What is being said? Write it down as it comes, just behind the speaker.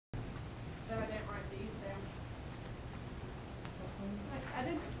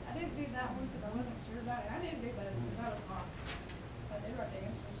do that one because I wasn't sure about it. I didn't do that without a cost. I did write the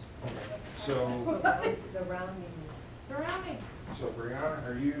answers. So The rounding. The rounding. So Brianna,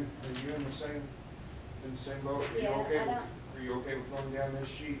 are you in the same boat? Are you Yeah, okay I with, don't- are you okay with going down this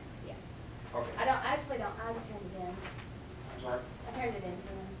sheet? Yeah. Okay. I actually don't, I turned it in. I'm sorry? I turned it in to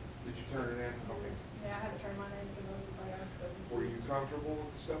him. Did you turn it in? Okay. Yeah, I had to turn mine in because it was like I was so. Were you comfortable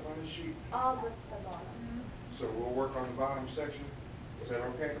with the stuff on this sheet? All but the bottom. So we'll work on the bottom section. Is that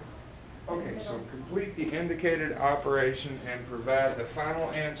okay? Okay, so complete the indicated operation and provide the final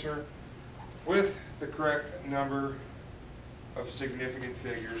answer with the correct number of significant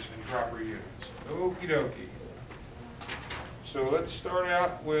figures in proper units. Okie dokie. So let's start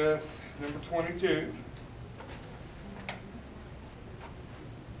out with number 22.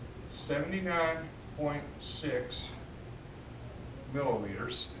 79.6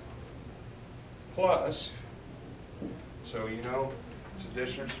 milliliters plus, so you know it's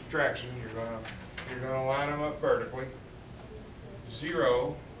addition or subtraction, you're gonna line them up vertically.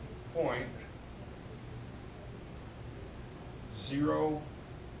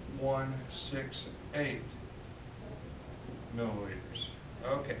 0.0168 milliliters.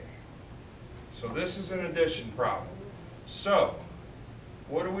 Okay, so this is an addition problem. So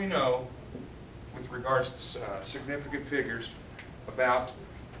what do we know with regards to significant figures about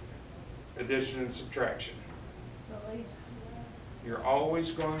addition and subtraction? The least. You're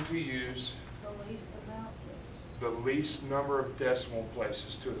always going to use The least amount. the least number of decimal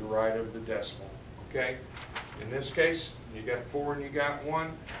places to the right of the decimal, okay? In this case, you got 4 and you got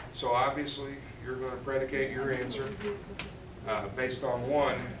 1, so obviously you're going to predicate your answer based on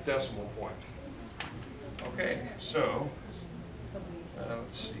 1 decimal point. Okay, so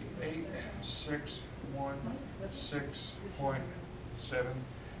let's see,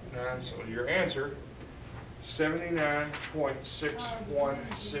 861.6.79, so your answer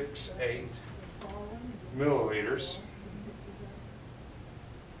 79.6168 milliliters.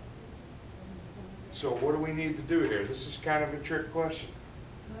 So what do we need to do here? This is kind of a trick question.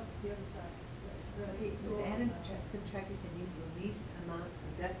 With add and subtract, you said use the least amount of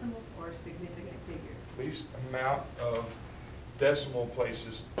decimals or significant figures. Least amount of decimal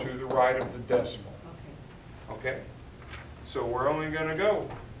places to the right of the decimal. Okay. Okay? So we're only going to go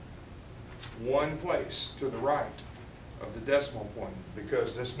one place to the right of the decimal point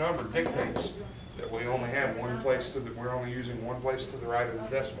because this number dictates that we only have one place to the, we're only using one place to the right of the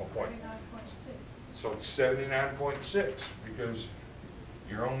decimal point. 79.6. So it's 79.6 because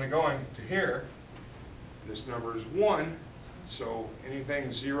you're only going to here. This number is 1, so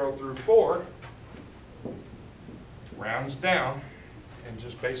anything 0 through 4 rounds down and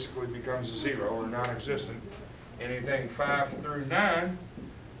just basically becomes a 0 or non-existent. Anything 5 through 9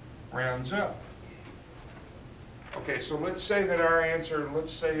 rounds up. Okay, so let's say that our answer,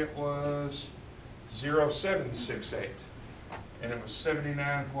 let's say it was 0.768 and it was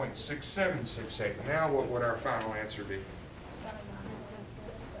 79.6768. Now what would our final answer be?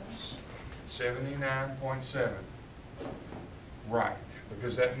 79.7. Right,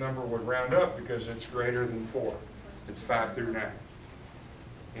 because that number would round up because it's greater than 4. It's 5 through 9.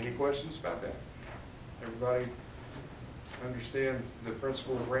 Any questions about that? Everybody understand the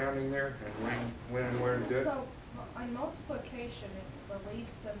principle of rounding there and when and where to do it? So, on multiplication, it's the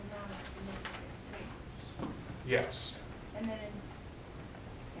least amount of significant figures. Yes. And then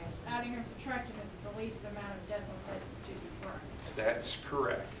in adding and subtracting is the least amount of decimal places to the right. That's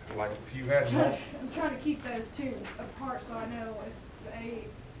correct. Like if you had I'm trying to keep those two apart so I know if they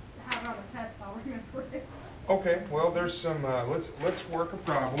have it on the test, I'll remember it. okay, well there's some, let's work a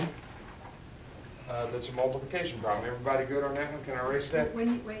problem that's a multiplication problem. Everybody good on that one? Can I erase that? When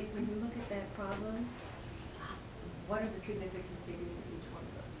you look at that problem, what are the significant figures of each one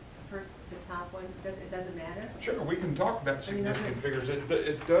of those? First, the top one, it doesn't matter? Sure, we can talk about significant figures.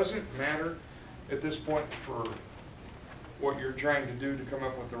 It doesn't matter at this point for what you're trying to do to come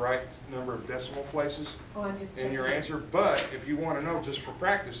up with the right number of decimal places in your answer, but if you want to know just for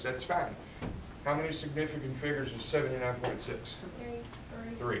practice, that's fine. How many significant figures is 79.6?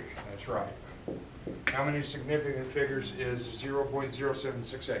 3, that's right. How many significant figures is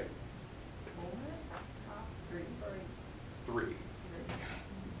 0.0768? 3.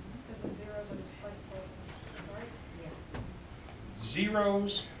 Because the zeros are just placeholders, right?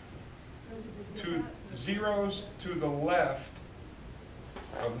 Zeros to the left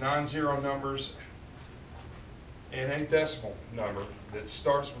of non-zero numbers in a decimal number that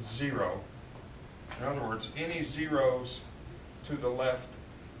starts with 0. In other words, any zeros to the left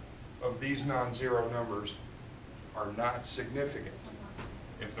of these non-zero numbers are not significant.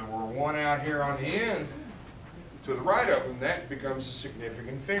 If there were one out here on the end, To the right of them, that becomes a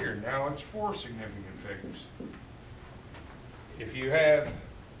significant figure. Now it's 4 significant figures. If you have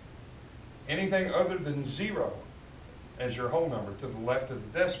anything other than 0 as your whole number to the left of the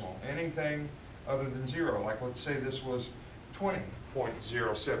decimal, anything other than 0, like let's say this was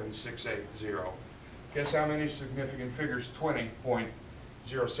 20.07680. Guess how many significant figures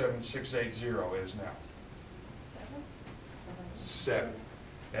 20.07680 is now? 7.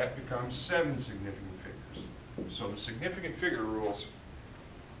 That becomes 7 significant figures. So the significant figure rules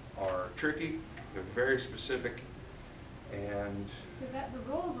are tricky, they're very specific, and The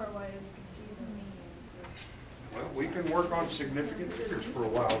rules are what is confusing me. Is just, well, we can work on significant figures for a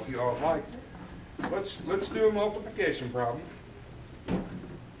while if you all like. Let's do a multiplication problem.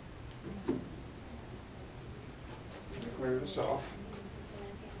 Clear this off.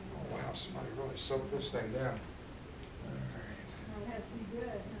 Oh wow, somebody really soaked this thing down. All right. it has to be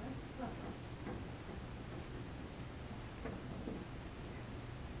good, huh?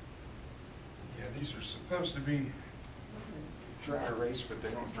 Yeah, these are supposed to be dry erase, but they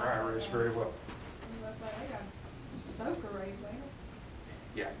don't dry erase very well. Unless I got soak erase, ain't it?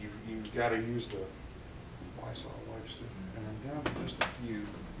 Yeah, you've got to use the Lysol wipes too. And I'm down to just a few.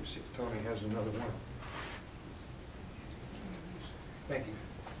 You see if Tony has another one. Thank you.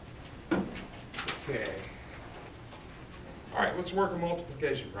 Okay. All right, let's work a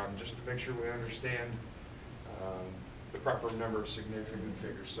multiplication problem just to make sure we understand the proper number of significant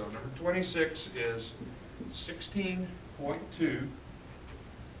figures. So number 26 is 16.2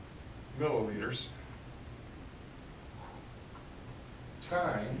 milliliters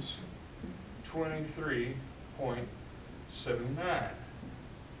times 23.79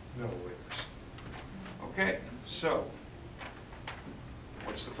 milliliters. Okay, so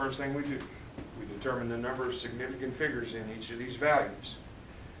what's the first thing we do? We determine the number of significant figures in each of these values.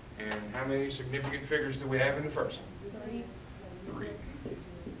 And how many significant figures do we have in the first one? 3.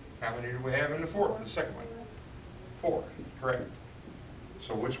 How many do we have in the second one? 4, correct.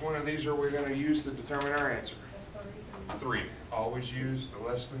 So which one of these are we going to use to determine our answer? 3. Always use the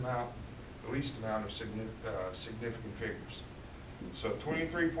least amount of significant figures. So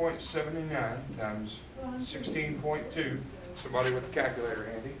 23.79 times 16.2. Somebody with a calculator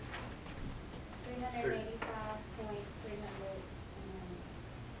handy. 385.300.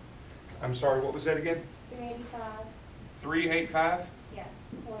 I'm sorry, what was that again? 385. 385.398. Yeah.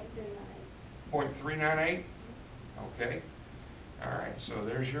 0.39. Okay. All right, so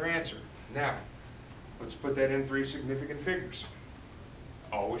there's your answer. Now, let's put that in 3 significant figures.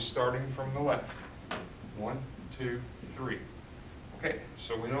 Always starting from the left. 1, 2, 3. Okay,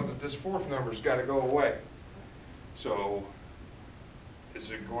 so we know that this 4th number's got to go away. So,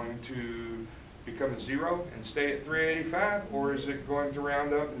 is it going to become a 0 and stay at 385, or is it going to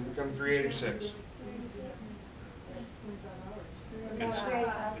round up and become 386?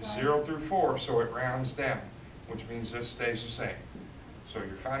 It's 0 through 4, so it rounds down, which means this stays the same. So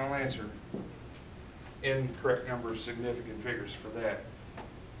your final answer, incorrect number of significant figures for that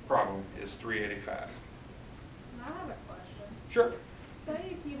problem is 385. And I have a question. Sure. Say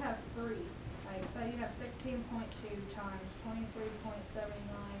if you have 3, like say you have 16.2 times 23.79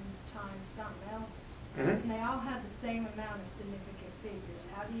 times something else, and they all have the same amount of significant figures.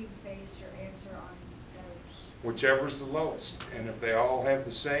 How do you base your answer on those? Whichever's the lowest. And if they all have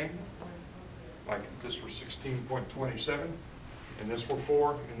the same, like if this were 16.27, and this were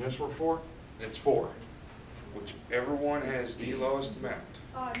 4, and this were 4, it's 4. Whichever one has the lowest amount.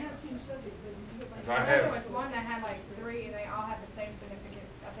 Oh, no, you said it, but If I know have- there was one that had like 3 and they all had the same significant,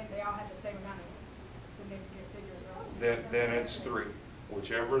 I think they all had the same amount of significant figures. Then it's 3,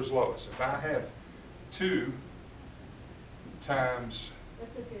 whichever is lowest. If I have 2 times,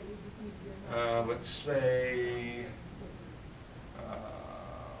 That's okay, we just need to do it. let's say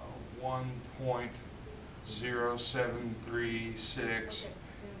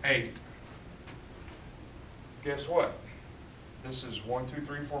 1.07368, guess what? This is 1, 2,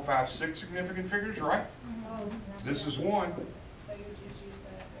 3, 4, 5, 6 significant figures, right? This is 1. So you just use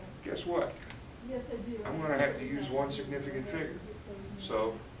that. Guess what? Yes, I do. I'm going to have to use 1 significant figure.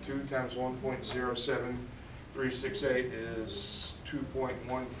 So 2 times 1.07368 is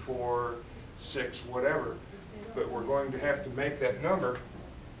 2.146 whatever. But we're going to have to make that number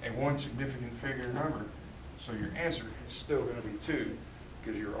a 1 significant figure number. So your answer is still going to be 2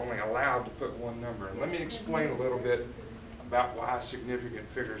 because you're only allowed to put 1 number. And let me explain a little bit about why significant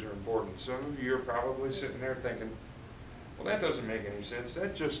figures are important. Some of you are probably sitting there thinking, well, that doesn't make any sense.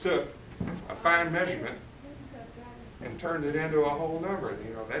 That just took a fine measurement and turned it into a whole number.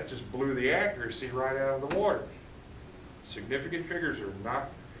 You know, that just blew the accuracy right out of the water. Significant figures are not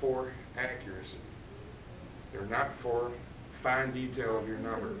for accuracy. They're not for fine detail of your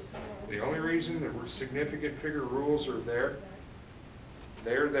number. The only reason that significant figure rules are there,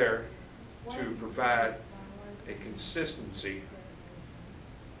 they're there to provide a consistency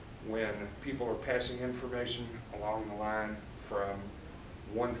when people are passing information along the line from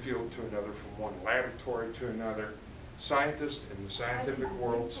one field to another, from one laboratory to another. Scientists in the scientific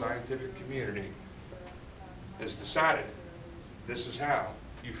world, scientific community, has decided this is how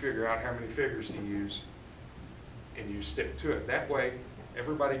you figure out how many figures to use, and you stick to it. That way,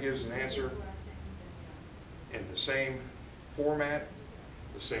 everybody gives an answer in the same format,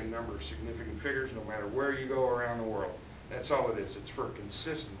 the same number of significant figures, no matter where you go around the world. That's all it is. It's for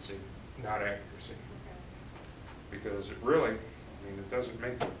consistency, not accuracy. Because it really, I mean, it doesn't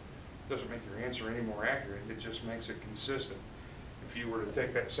make your answer any more accurate. It just makes it consistent. If you were to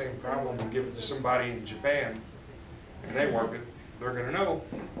take that same problem and give it to somebody in Japan, and they work it, they're going to know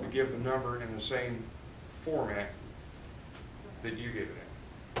to give the number in the same format that you give it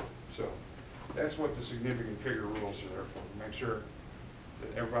in. So that's what the significant figure rules are there for, to make sure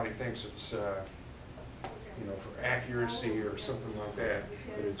that everybody thinks it's you know, for accuracy or something like that,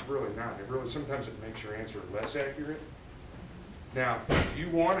 but it's really not. It really, sometimes it makes your answer less accurate. Now, if you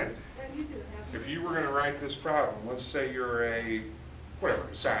wanted, if you were going to write this problem, let's say you're a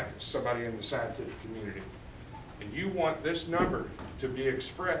scientist, somebody in the scientific community, and you want this number to be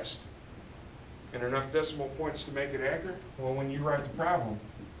expressed in enough decimal points to make it accurate, well, when you write the problem,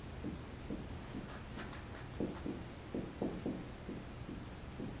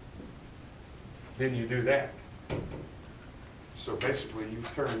 then you do that. So basically, you've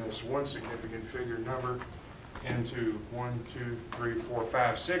turned this one significant figure number into 1, 2, 3, 4,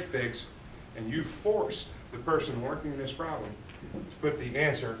 5 sig figs, and you forced the person working this problem to put the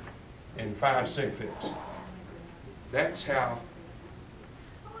answer in 5 sig figs. That's how,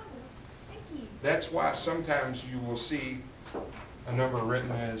 that's why sometimes you will see a number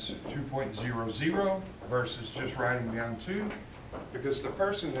written as 2.00 versus just writing down 2, because the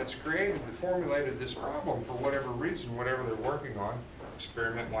person that's formulated this problem for whatever reason, whatever they're working on,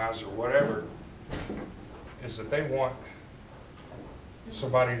 experiment-wise or whatever, is that they want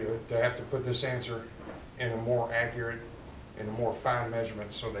somebody to have to put this answer in a more accurate, in a more fine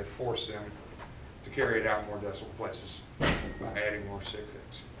measurement, so they force them to carry it out more decimal places by adding more sig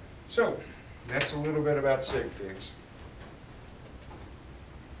figs. So that's a little bit about sig figs.